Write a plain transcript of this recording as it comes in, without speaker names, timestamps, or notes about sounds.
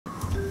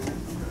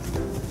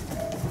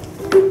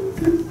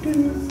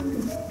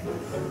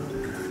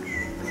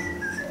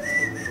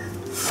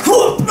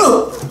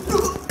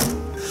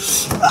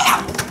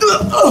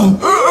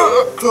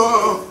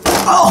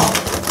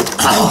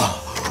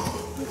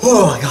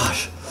Oh my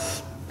gosh.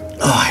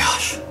 Oh my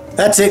gosh.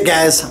 That's it,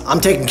 guys. I'm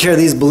taking care of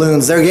these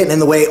balloons. They're getting in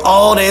the way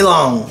all day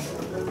long.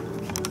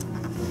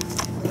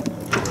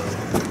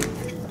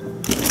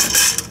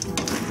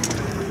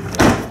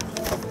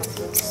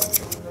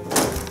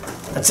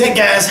 That's it,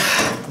 guys.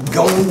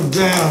 Going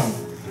down.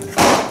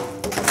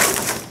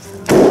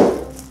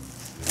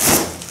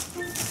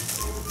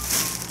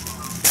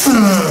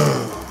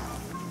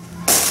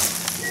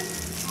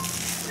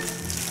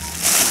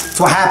 That's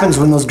what happens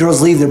when those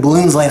girls leave their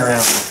balloons laying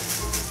around.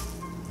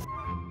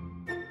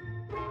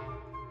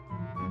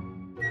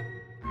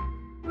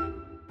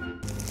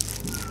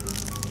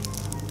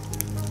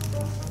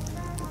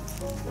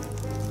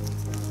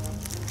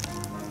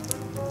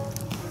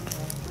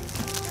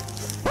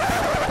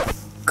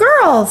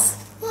 Girls!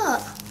 What?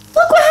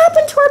 Look what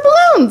happened to our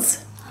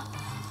balloons!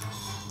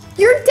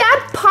 Your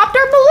dad popped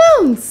our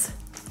balloons!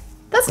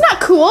 That's not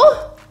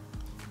cool!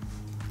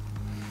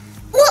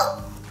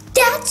 Well,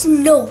 that's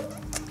no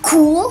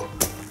cool.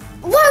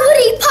 Why would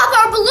he pop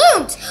our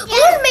balloons? Yeah.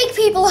 It would make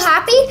people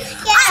happy.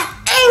 Yeah. I'm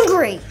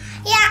angry.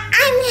 Yeah,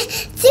 I'm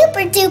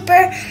super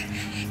duper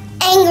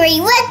angry.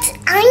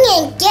 I'm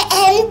gonna get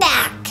him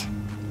back.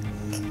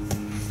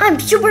 I'm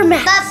super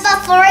mad. But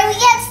before we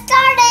get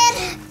started,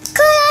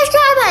 click that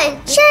subscribe button.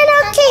 Share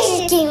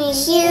notifications. Give me a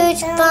huge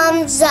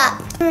thumbs up.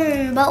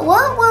 But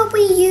what will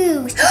we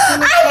use? I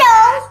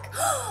know.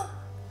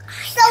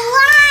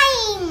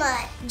 Slime.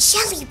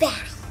 Gelli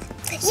Baff.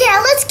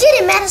 Yeah, let's get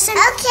it, Madison.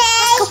 Okay.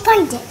 Let's go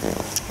find it.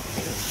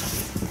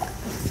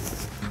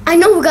 I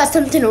know we got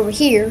something over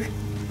here.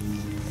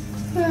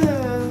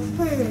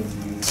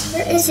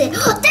 Where is it?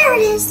 Oh, there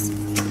it is.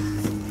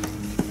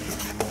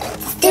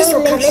 This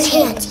will come in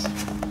handy.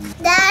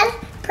 Dad,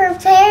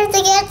 prepare to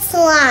get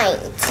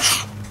slimed.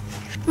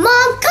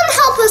 Mom, come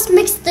help us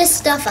mix this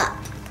stuff up.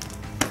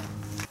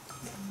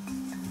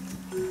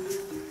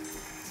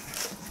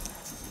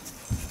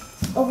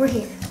 Over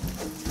here.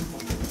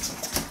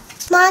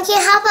 Mom, can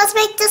you help us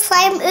make the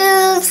slime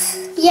ooze?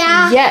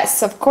 Yeah.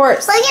 Yes, of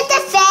course. Look at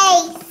the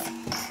face.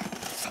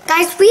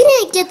 Guys, we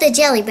didn't get the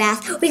Gelli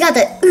Baff. We got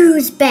the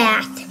Ooze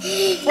Baff.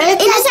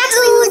 It's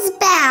actually Ooze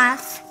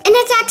Baff. And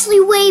it's actually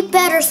way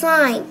better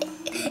slime.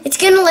 It's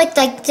gonna look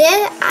like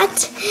that.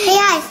 Hey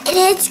guys. And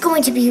it's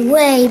going to be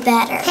way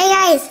better. Hey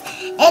guys.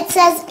 It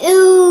says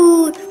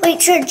ooh.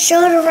 Wait,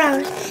 show it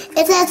around.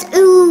 It says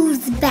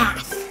Ooze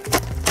Baff.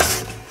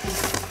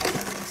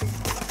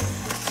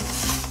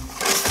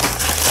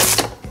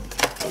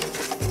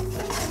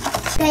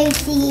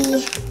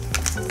 Crazy.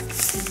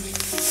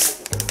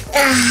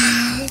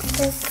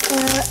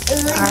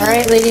 All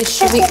right, ladies,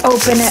 should we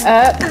open it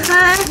up?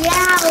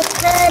 Yeah, let's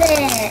put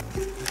it.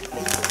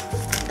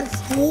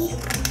 Okay.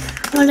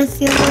 I want to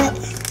feel it.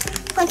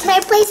 When can I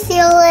please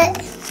feel it?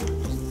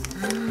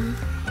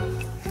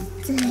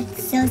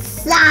 It's so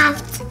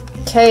soft.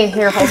 Okay,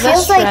 here, hold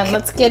this, friend. Like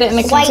let's get it in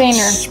a white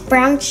container.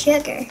 Brown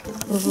sugar.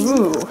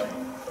 Ooh.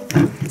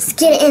 Let's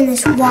get it in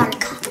this water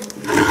cup.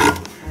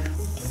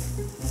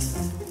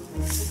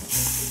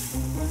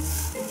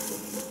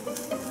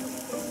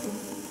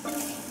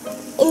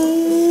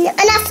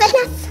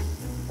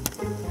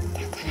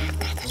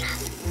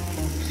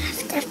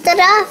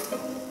 Enough.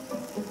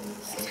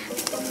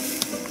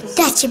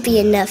 That should be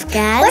enough,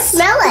 guys. Let's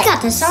smell it. We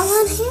got this all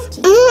on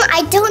handy.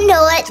 I don't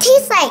know what it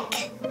tastes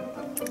like.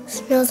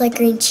 Smells like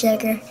green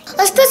sugar.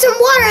 Let's put some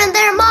water in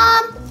there,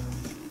 Mom.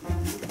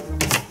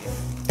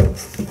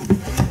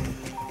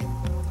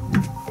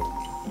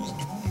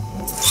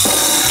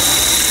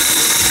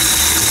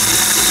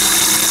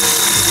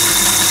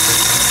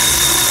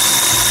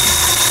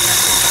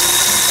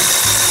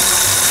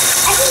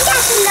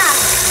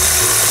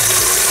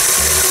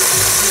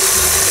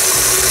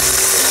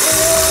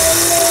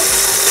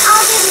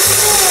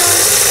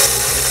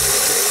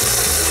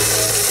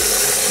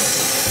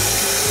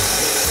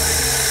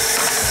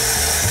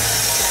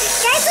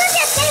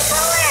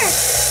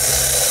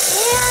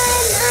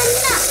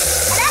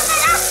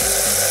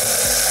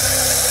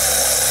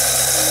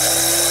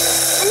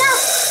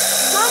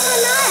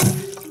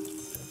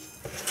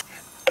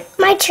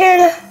 My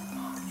turn.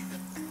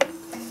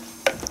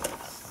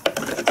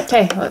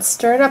 Okay, let's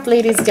stir it up,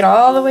 ladies. Get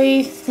all the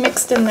way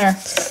mixed in there.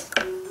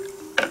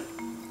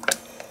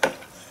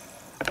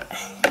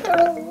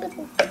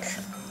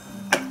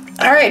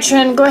 All right,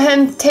 Trin, go ahead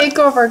and take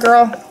over,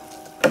 girl.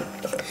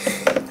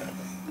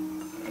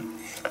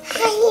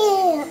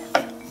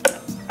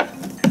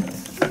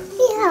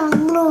 Yeah,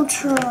 little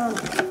Trin.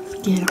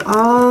 Get it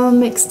all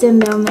mixed in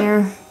down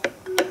there.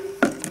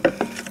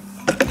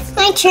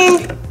 My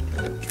turn.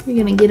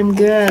 You're gonna get them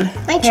good.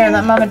 My Here, turn.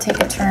 let Mama take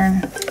a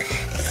turn.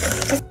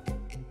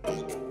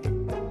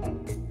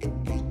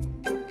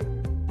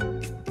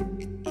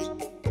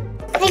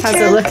 How's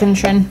it looking,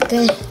 Trin?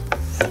 Good.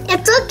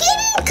 It's looking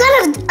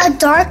kind of a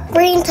dark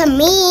green to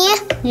me.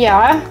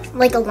 Yeah?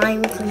 Like a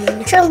lime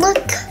green. Trin, look.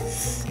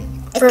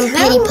 It's from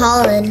Petty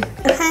Pollen.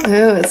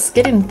 Ooh, it's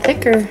getting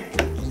thicker.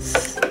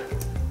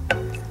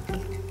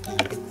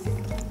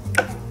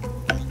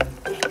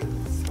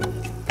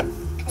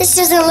 This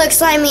doesn't look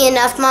slimy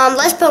enough, Mom.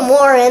 Let's put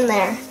more in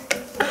there.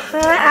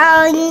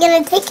 I'm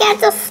gonna take out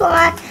the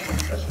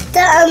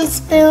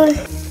spoon.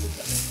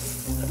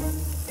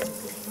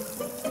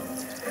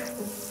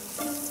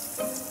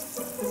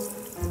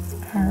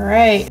 All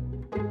right.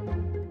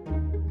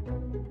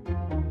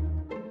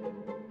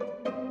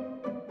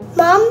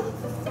 Mom?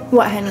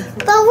 What, honey?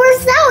 But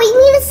where's that? We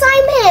need to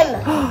slime him.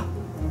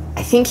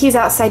 I think he's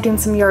outside doing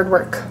some yard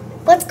work.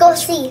 Let's go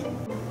see.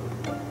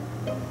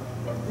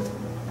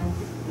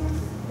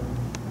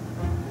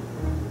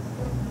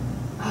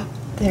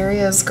 There he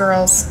is,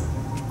 girls.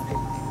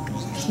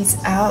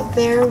 He's out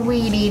there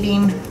weed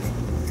eating.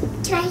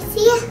 Can I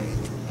see him?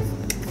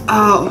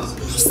 Oh,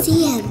 I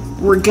see him.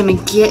 we're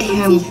gonna get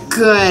him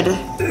good.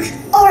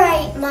 All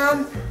right,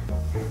 Mom.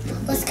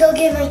 Let's go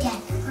get my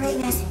dad. All right,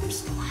 Madison.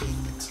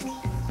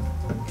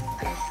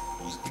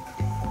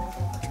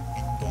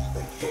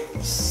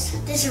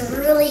 This is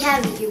really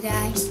heavy, you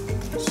guys.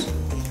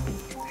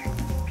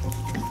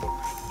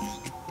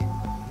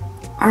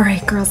 All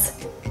right, girls.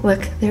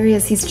 Look, there he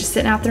is. He's just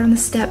sitting out there on the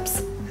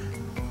steps.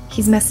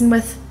 He's messing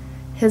with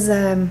his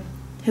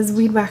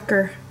weed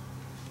whacker.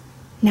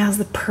 Now's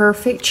the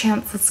perfect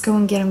chance. Let's go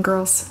and get him,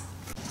 girls.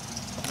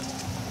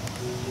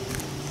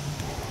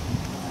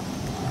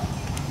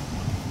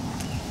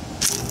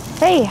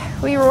 Hey,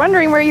 we were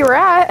wondering where you were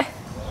at.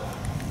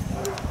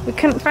 We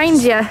couldn't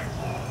find you.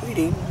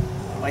 Reading.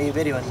 Why are you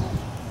videoing?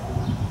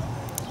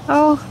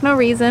 Oh, no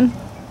reason.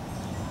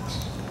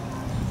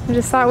 I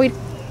just thought we'd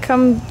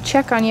come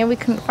check on you. We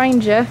couldn't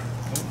find you.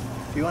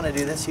 If you want to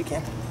do this, you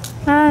can.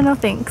 No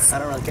thanks. I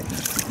don't really care.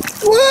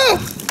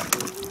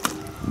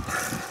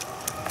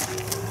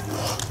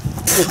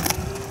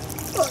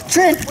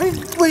 Trent,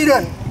 what are you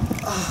doing?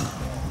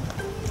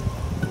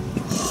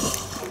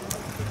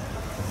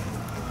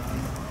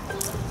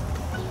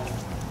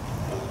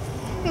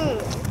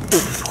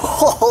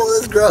 Oh,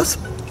 this is gross.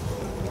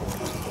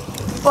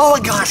 Oh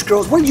my gosh,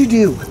 girls, what did you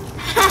do?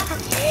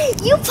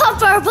 You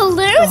pop our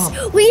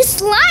balloons, we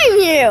slime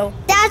you.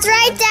 That's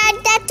right,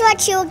 Dad. That's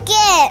what you'll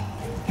get.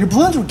 Your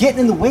balloons were getting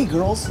in the way,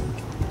 girls.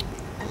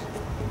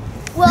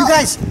 Well, You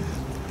guys,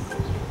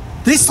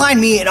 they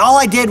slimed me and all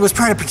I did was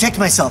try to protect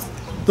myself.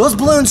 Those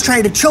balloons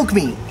tried to choke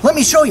me. Let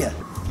me show you.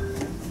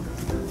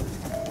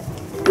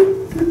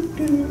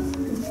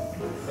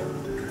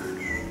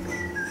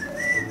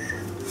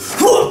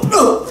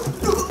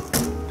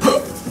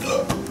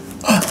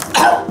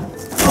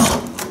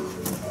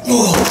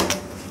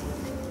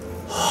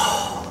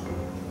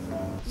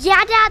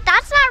 yeah, Dad,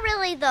 that's not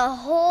really the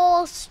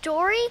whole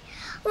story.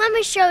 Let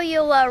me show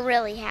you what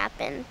really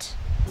happened.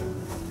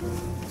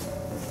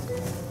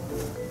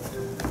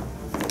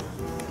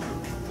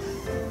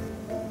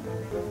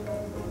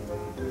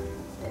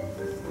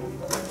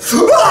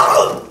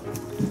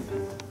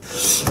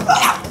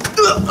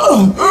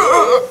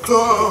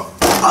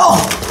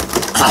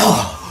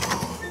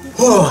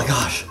 Oh my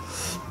gosh.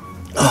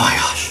 Oh my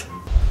gosh.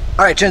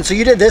 All right, Jen, so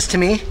you did this to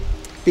me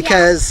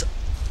because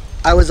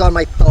I was on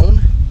my phone.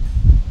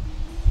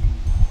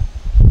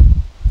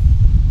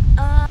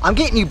 I'm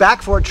getting you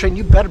back for it, Trin.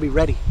 You better be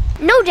ready.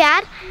 No,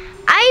 Dad.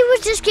 I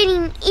was just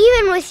getting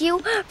even with you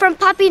from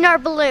popping our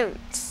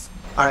balloons.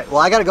 All right, well,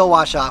 I gotta go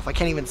wash off. I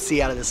can't even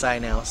see out of this eye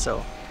now,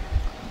 so.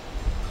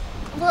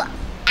 Well,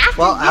 after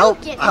Well, you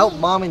I get hope me.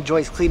 Mom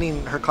enjoys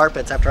cleaning her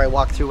carpets after I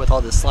walk through with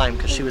all this slime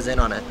because she was in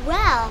on it.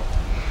 Well,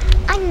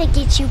 I'm gonna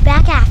get you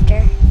back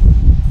after.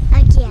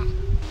 Again.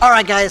 All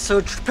right, guys, so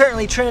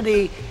apparently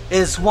Trinity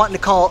is wanting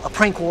to call a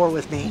prank war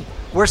with me.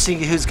 We're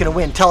seeing who's gonna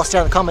win. Tell us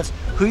down in the comments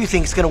who you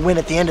think is gonna win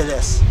at the end of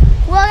this.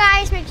 Well,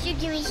 guys, make sure you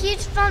give me a huge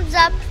thumbs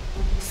up,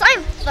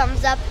 slime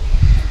thumbs up.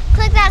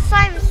 Click that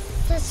slime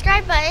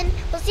subscribe button.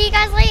 We'll see you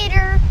guys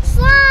later.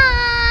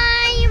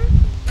 Slime!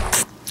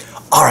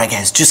 All right,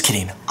 guys, just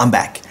kidding. I'm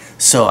back.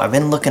 So I've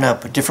been looking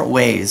up different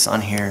ways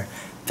on here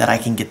that I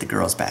can get the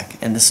girls back,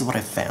 and this is what I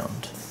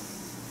found.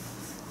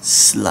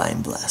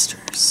 Slime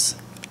blasters.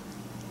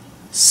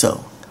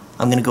 So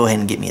I'm gonna go ahead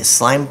and get me a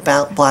slime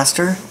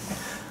blaster.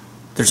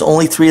 There's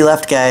only 3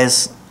 left,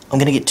 guys. I'm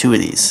gonna get 2 of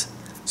these.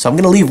 So I'm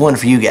gonna leave one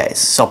for you guys.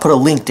 So I'll put a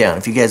link down.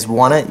 If you guys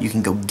want it, you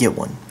can go get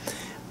one.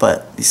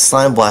 But these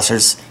slime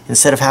blasters,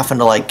 instead of having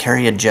to like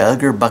carry a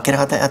jug or bucket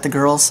out at the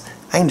girls,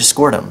 I can just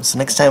squirt them. So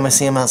next time I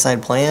see them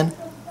outside playing,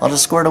 I'll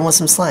just squirt them with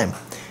some slime.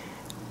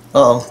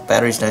 Uh-oh,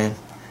 battery's dying.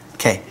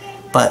 Okay,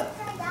 but,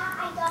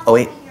 oh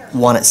wait,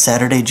 want it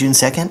Saturday, June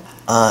 2nd?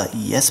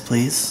 Yes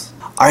please.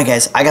 Alright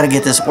guys, I gotta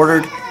get this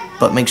ordered,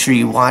 but make sure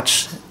you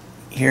watch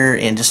here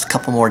in just a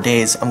couple more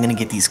days. I'm gonna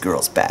get these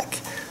girls back.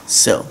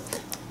 So,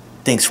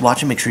 thanks for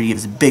watching. Make sure you give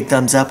us a big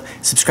thumbs up,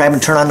 subscribe,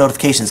 and turn on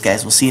notifications,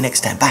 guys. We'll see you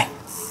next time. Bye.